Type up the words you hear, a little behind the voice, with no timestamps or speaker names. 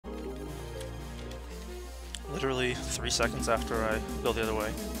literally 3 seconds after I go the other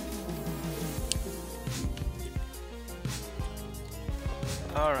way.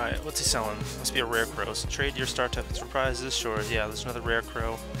 Alright, what's he selling? Must be a rare crow. So trade your star tokens for prizes. Sure, yeah, there's another rare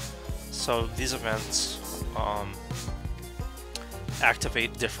crow. So these events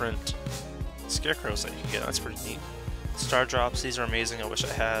activate different scarecrows that you can get. That's pretty neat. Star drops, these are amazing. I wish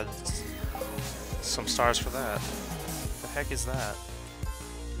I had some stars for that. The heck is that?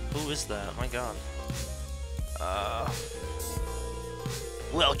 Who is that? My god.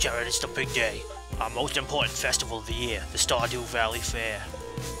 Well, Jared, it's the big day. Our most important festival of the year, the Stardew Valley Fair.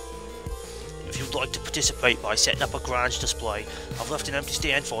 If you'd like to participate by setting up a garage display, I've left an empty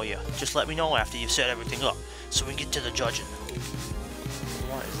stand for you. Just let me know after you've set everything up, so we can get to the judging.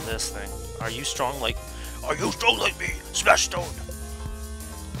 What is this thing? Are you strong like me? Smash Stone!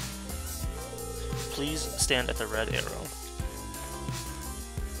 Please stand at the red arrow.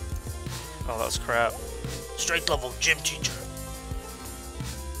 Oh, that was crap. Strength level gym teacher.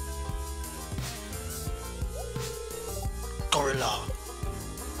 Gorilla.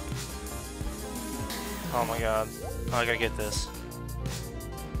 Oh my god. Oh, I gotta get this.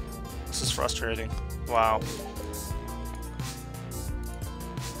 This is frustrating. Wow.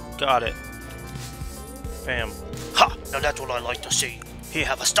 Got it. Bam. Ha! Now that's what I like to see. Here,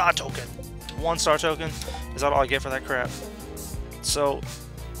 have a star token. 1 star token? Is that all I get for that crap? So,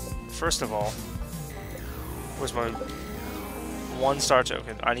 first of all, where's my 1 star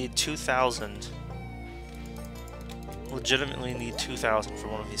token? I need 2,000. Legitimately need 2,000 for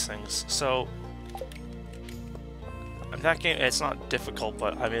one of these things. So, that game, it's not difficult,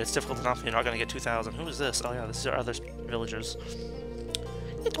 but I mean, it's difficult enough you're not going to get 2,000. Who is this? Oh yeah, this is our other villagers.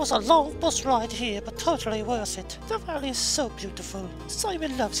 It was a long bus ride here, but totally worth it. The valley is so beautiful.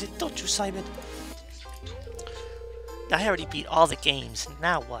 Simon loves it, don't you, Simon? I already beat all the games.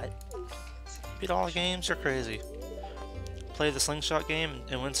 Now what? Beat all the games? You're crazy. Play the slingshot game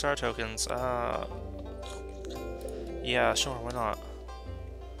and win star tokens. Yeah, sure, why not?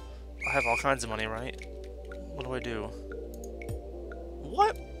 I have all kinds of money, right? What do I do?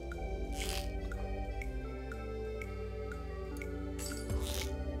 What?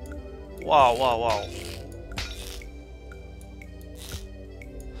 Wow, wow, wow.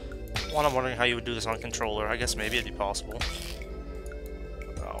 One, I'm wondering how you would do this on controller. I guess maybe it'd be possible.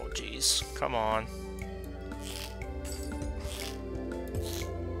 Oh, jeez. Come on.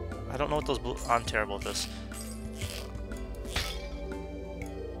 I don't know what those blue... I'm terrible at this.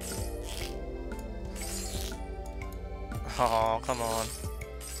 Oh, come on.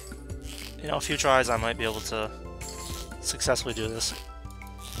 You know, a few tries I might be able to successfully do this.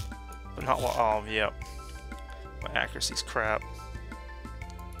 But not well. Oh, yep. My accuracy's crap.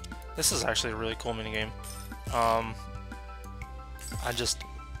 This is actually a really cool minigame. I just...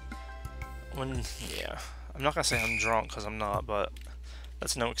 Yeah. I'm not gonna say I'm drunk, because I'm not, but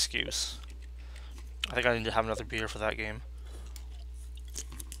that's no excuse. I think I need to have another beer for that game.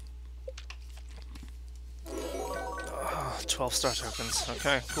 12 star tokens.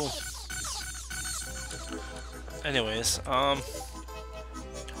 Okay, cool. Anyways, I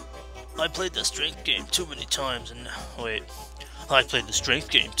played the strength game too many times and... Wait. I played the strength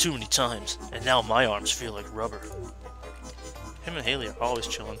game too many times, and now my arms feel like rubber. him and Haley are always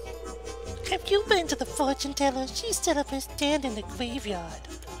chilling. Have you been to the fortune teller? She set up a stand in the graveyard.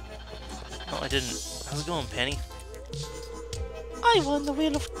 No, I didn't. How's it going, Penny? I won the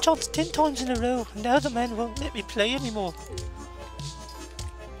Wheel of Chance 10 times in a row, and now the man won't let me play anymore.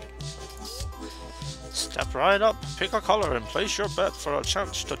 Step right up, pick a color, and place your bet for a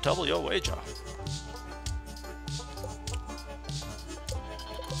chance to double your wager.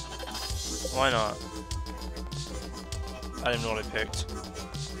 Why not? I didn't know what I picked.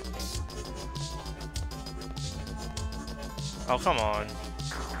 Oh, come on.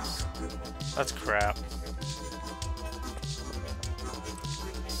 That's crap.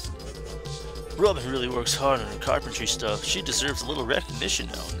 Robin really works hard on her carpentry stuff. She deserves a little recognition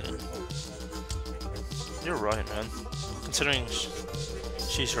now and then. You're right, man. Considering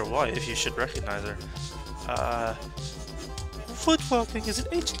she's your wife, you should recognize her. Woodworking is an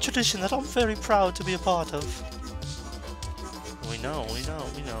ancient tradition that I'm very proud to be a part of. We know.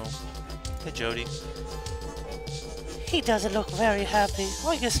 Hey, Jody. He doesn't look very happy.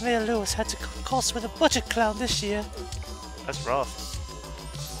 I guess Mayor Lewis had to cut costs with a budget clown this year. That's rough.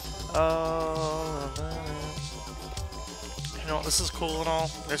 You know, this is cool and all.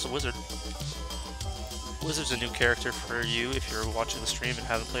 There's a wizard. Wizard's a new character for you if you're watching the stream and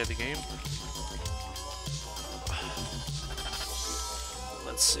haven't played the game.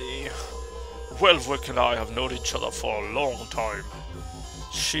 Let's see. Wellwick and I have known each other for a long time.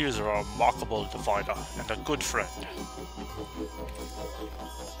 She is a remarkable diviner and a good friend.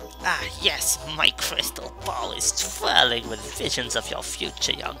 Ah, yes, my crystal ball is swirling with visions of your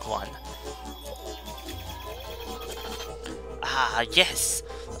future, young one. Ah, yes,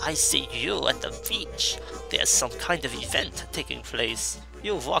 I see you at the beach. There's some kind of event taking place.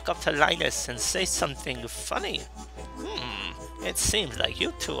 You walk up to Linus and say something funny. It seems like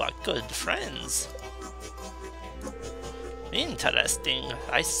you two are good friends. Interesting.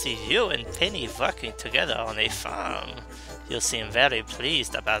 I see you and Penny working together on a farm. You seem very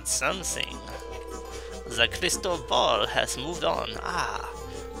pleased about something. The crystal ball has moved on. Ah,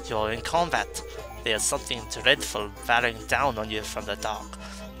 you're in combat. There's something dreadful bearing down on you from the dark,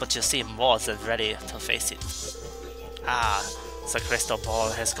 but you seem more than ready to face it. Ah, the crystal ball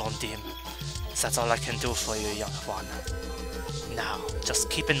has gone dim. That's all I can do for you, young one. Now, just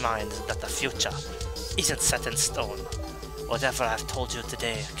keep in mind that the future isn't set in stone. Whatever I've told you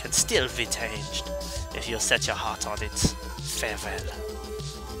today can still be changed if you set your heart on it. Farewell.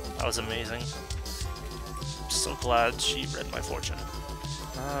 That was amazing. I'm so glad she read my fortune.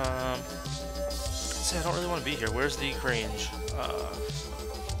 See, I don't really want to be here. Where's the Grange?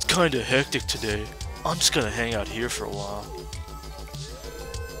 It's kinda hectic today. I'm just gonna hang out here for a while.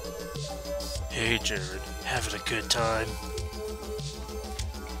 Hey Jared, having a good time?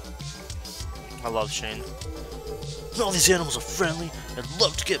 I love Shane. All these animals are friendly and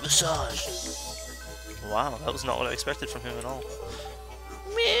love to get massaged. Wow, that was not what I expected from him at all.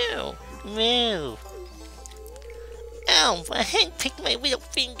 Meow, meow. Ow, my hand picked my little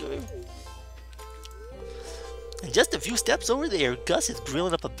finger. And just a few steps over there, Gus is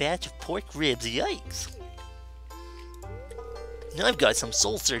grilling up a batch of pork ribs. Yikes. Now I've got some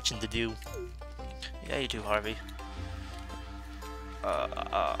soul searching to do. Yeah, you do, Harvey.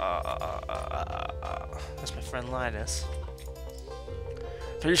 That's my friend Linus.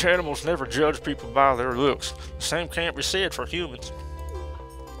 These animals never judge people by their looks. The same can't be said for humans.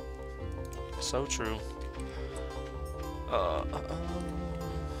 So true.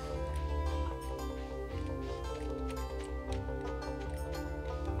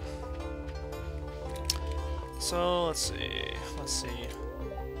 So let's see.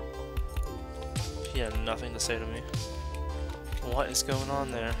 He had nothing to say to me. What is going on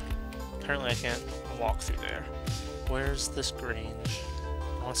there? Apparently I can't walk through there. Where's this Grange?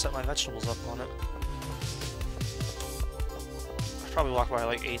 I want to set my vegetables up on it. I've probably walked by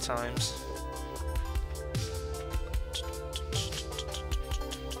like 8 times.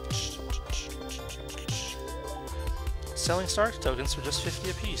 Selling Stark tokens for just 50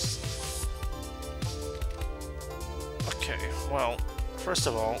 apiece. Okay, well, first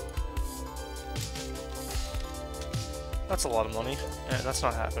of all, that's a lot of money, and that's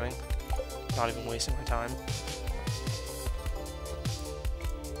not happening. Not even wasting my time.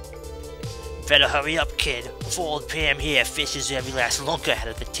 Better hurry up, kid, before old Pam here fishes every last lunker out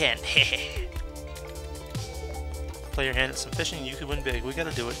of the tent. Play your hand at some fishing, you could win big. We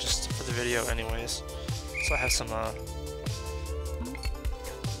gotta do it just for the video anyways. So I have some,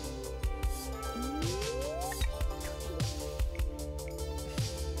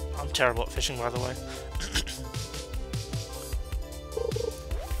 I'm terrible at fishing, by the way.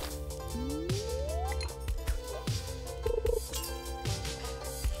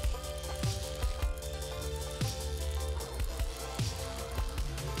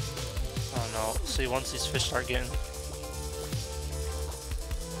 Oh no, see, once these fish start getting...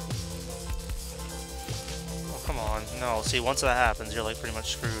 Oh, come on. No, see, once that happens, you're like pretty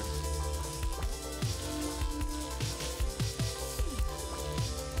much screwed.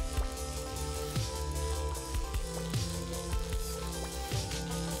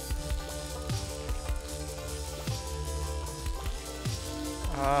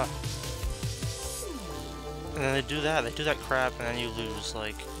 And then they do that crap, and then you lose,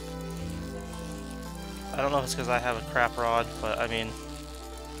 like... I don't know if it's because I have a crap rod, but I mean...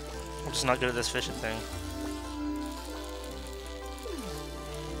 I'm just not good at this fishing thing.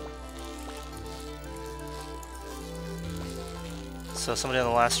 So somebody on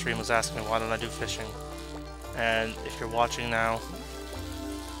the last stream was asking me why don't I do fishing. And if you're watching now,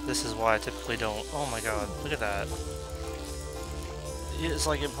 this is why I typically don't. Oh my god, look at that. It's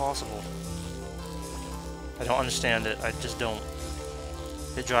like impossible. I don't understand it, I just don't.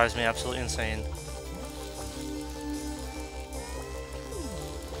 It drives me absolutely insane.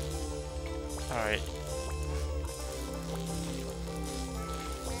 Alright.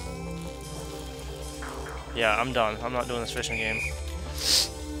 Yeah, I'm done. I'm not doing this fishing game.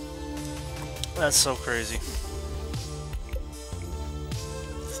 That's so crazy.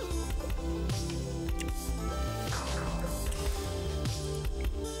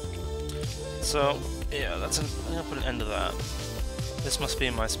 So, yeah, I'm gonna put an end to that. This must be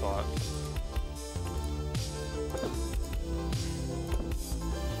my spot.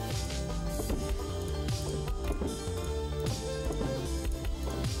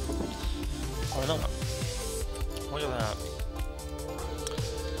 Or not. Look at that.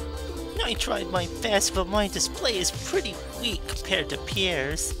 I tried my best, but my display is pretty weak compared to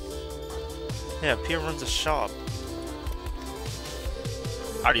Pierre's. Yeah, Pierre runs a shop.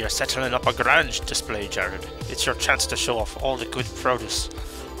 Are you settling up a grand display, Jared? It's your chance to show off all the good produce.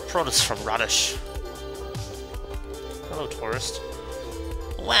 Produce from Raddish. Hello, tourist.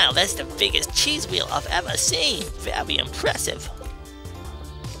 Wow, that's the biggest cheese wheel I've ever seen. Very impressive.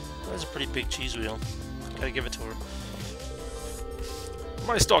 That's a pretty big cheese wheel. Gotta give it to her.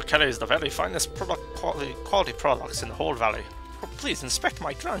 My store carries the very finest quality products in the whole valley. Please inspect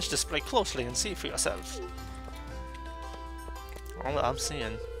my grand display closely and see for yourself. All I'm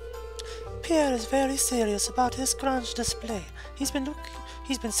seeing. Pierre is very serious about his grand display. He's been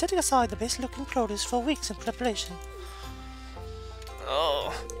setting aside the best-looking produce for weeks in preparation.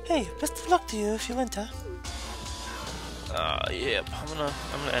 Oh. Hey, best of luck to you if you enter. Yep. I'm gonna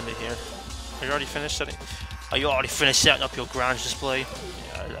end it here. Are you already finished setting? Are you already finished setting up your grand display?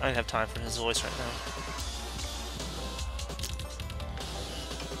 Yeah, I don't have time for his voice right now.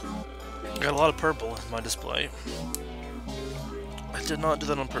 Got a lot of purple in my display. I did not do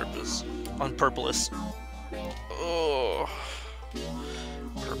that on purpose. On purpose. Oh.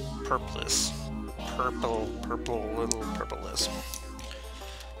 Purpless. Purple, little purpleless.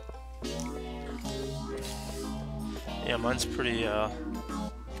 Yeah, mine's pretty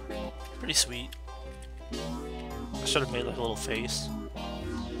sweet. I should have made like a little face.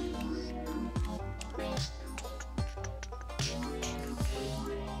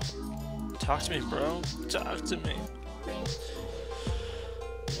 Talk to me, bro. Talk to me.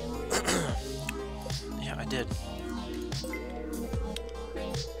 Yeah, I did.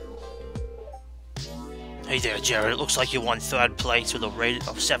 Hey there, Jared. It looks like you won 3rd place with a rating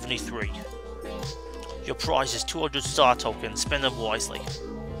of 73. Your prize is 200 star tokens. Spend them wisely.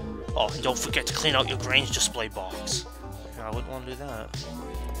 Oh, and don't forget to clean out your Grange display box. Yeah, I wouldn't want to do that.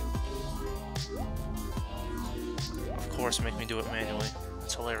 Of course, make me do it manually.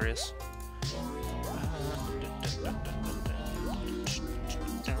 It's hilarious.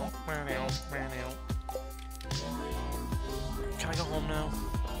 Can I go home now?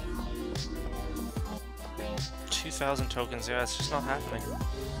 2,000 tokens, yeah, it's just not happening.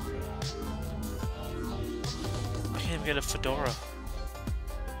 I can't even get a fedora.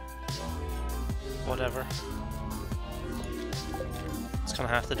 Whatever. It's gonna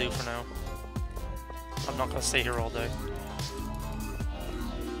have to do for now. I'm not gonna stay here all day.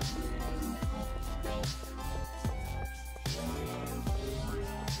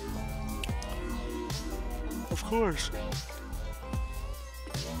 Of course.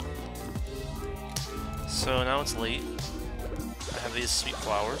 So now it's late. I have these sweet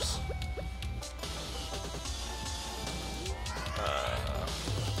flowers.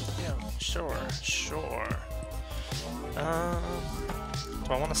 Yeah, sure. Do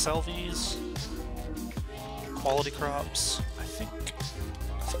I want to sell these? Quality crops? I think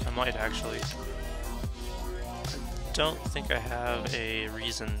I might actually. I don't think I have a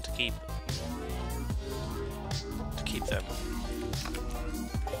reason to keep them.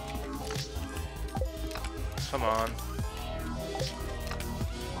 Come on.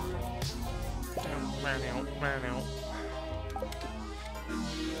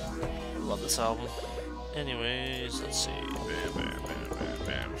 Love this album. Anyways, let's see.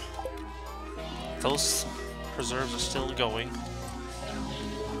 Bam. Those preserves are still going. I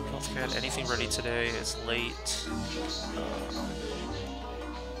don't think I had anything ready today. It's late.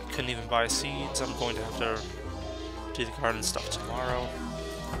 Couldn't even buy seeds. I'm going to have to do the garden stuff tomorrow.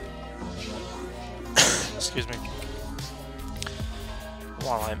 Excuse me.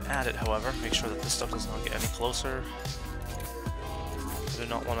 While I'm at it, however, make sure that this stuff does not get any closer. I do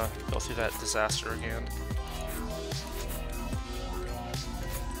not want to go through that disaster again.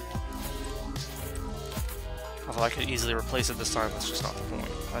 Although I could easily replace it this time, that's just not the point.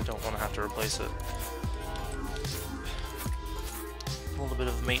 I don't want to have to replace it. A little bit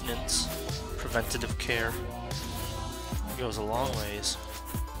of maintenance, preventative care goes a long ways.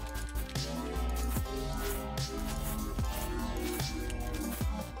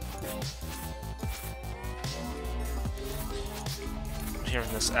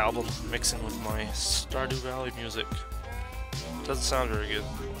 Hearing this album mixing with my Stardew Valley music doesn't sound very good.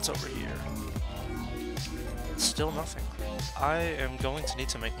 What's over here? Still nothing. I am going to need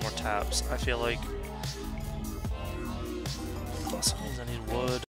to make more taps. I feel like that means I need wood.